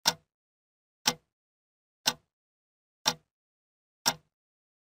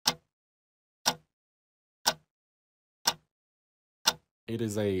It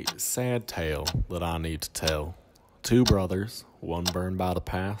is a sad tale that I need to tell. Two brothers, one burned by the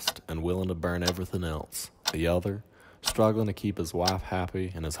past and willing to burn everything else. The other, struggling to keep his wife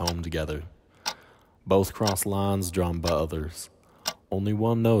happy and his home together. Both cross lines drawn by others. Only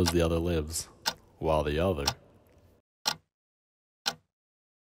one knows the other lives, while the other...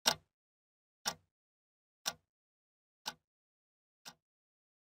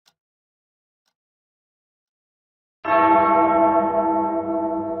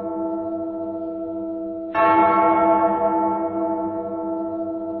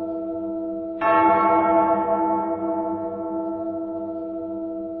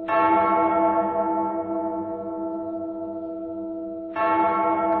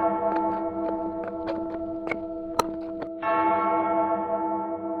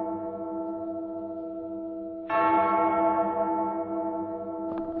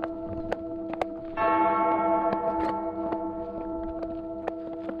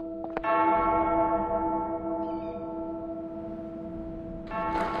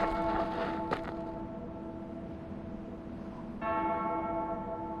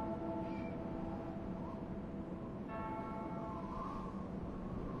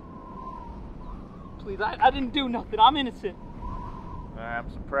 Please, I didn't do nothing. I'm innocent. I'm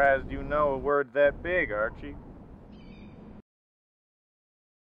surprised you know a word that big, Archie.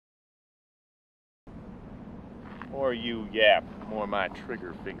 Or you yap, more my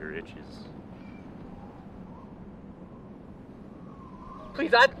trigger finger itches.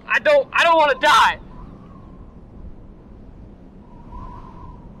 Please, I don't want to die.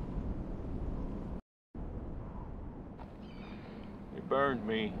 You burned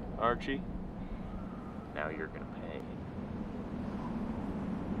me, Archie. Now you're gonna pay.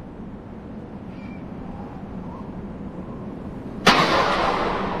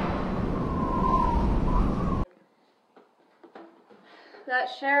 That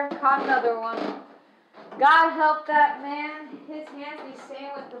sheriff caught another one. God help that man. His hands be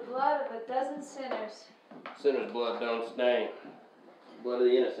stained with the blood of a dozen sinners. Sinner's blood don't stain. Blood of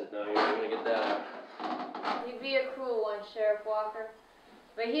the innocent, though. You're not gonna get that out. He'd be a cruel one, Sheriff Walker.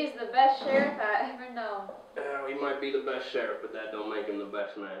 But he's the best sheriff I ever known. He might be the best sheriff, but that don't make him the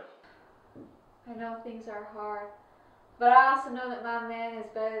best man. I know things are hard, but I also know that my man is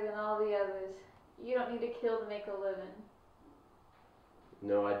better than all the others. You don't need to kill to make a living.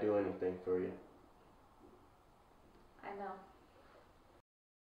 No, I'd do anything for you. I know.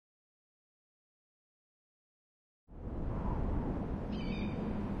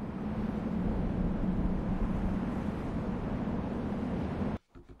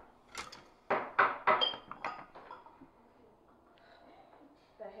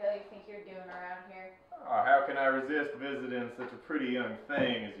 You're doing around here? Oh, how can I resist visiting such a pretty young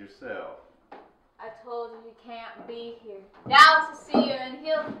thing as yourself? I told you can't be here. Down to see you, and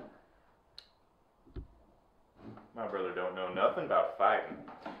he'll... My brother don't know nothing about fighting.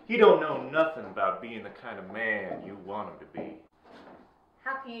 He don't know nothing about being the kind of man you want him to be.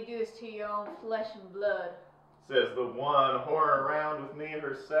 How can you do this to your own flesh and blood? Says the one whoring around with me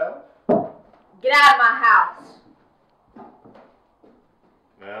herself. Get out of my house!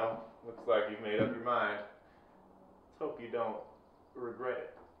 Well, looks like you've made up your mind. Let's hope you don't regret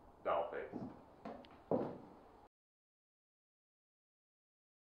it, Dollface.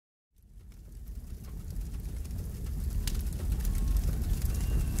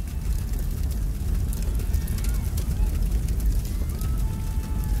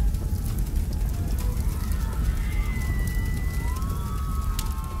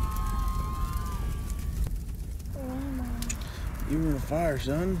 You were in a fire,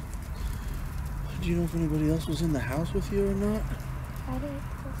 son. Do you know if anybody else was in the house with you or not? I didn't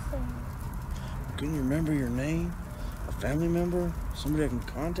listen. Can you remember your name? A family member? Somebody I can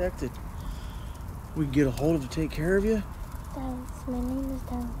contact that we can get a hold of to take care of you? Dallas. My name is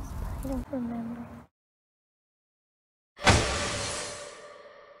Dallas, but I don't remember.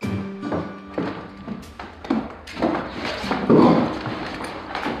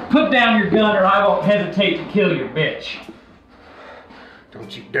 Put down your gun or I won't hesitate to kill your bitch.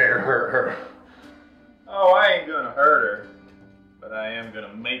 Don't you dare hurt her. Oh, I ain't gonna hurt her, but I am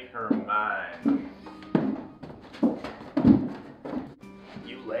gonna make her mine.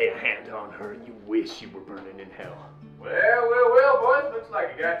 You lay a hand on her and you wish you were burning in hell. Well, boys. Looks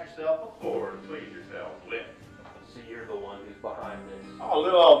like you got yourself a Ford to please yourself with. So you're the one who's behind this. Oh,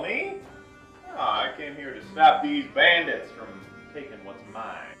 little old me? Oh, I came here to stop these bandits from taking what's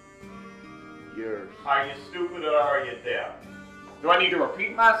mine. Yours. Are you stupid or are you deaf? Do I need to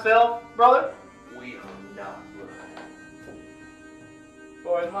repeat myself, brother? We are not blood.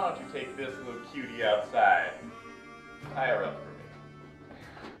 Boys, why don't you take this little cutie outside? Tie her up for me.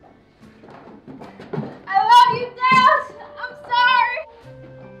 I love you, Dad. I'm sorry.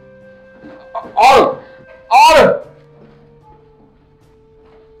 Autumn! Autumn!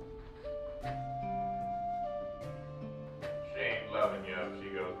 She ain't loving you if she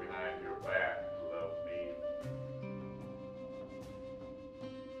goes behind your back and loves me.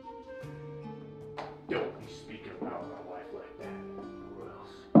 Don't be speaking about my wife like that, or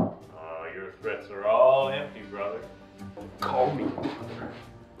else. Oh, your threats are all empty, brother. Call me brother.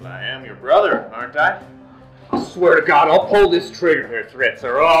 Well, I am your brother, aren't I? I swear to God, I'll pull this trigger. Your threats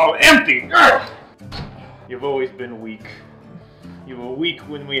are all empty. Ugh! You've always been weak. You were weak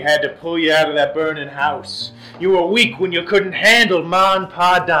when we had to pull you out of that burning house. You were weak when you couldn't handle Ma and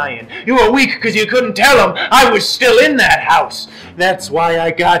Pa dying. You were weak because you couldn't tell them I was still in that house. That's why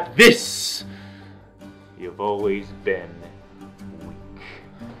I got this. You've always been weak.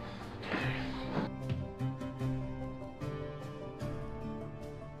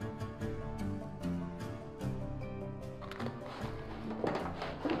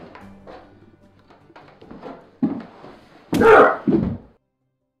 Ugh!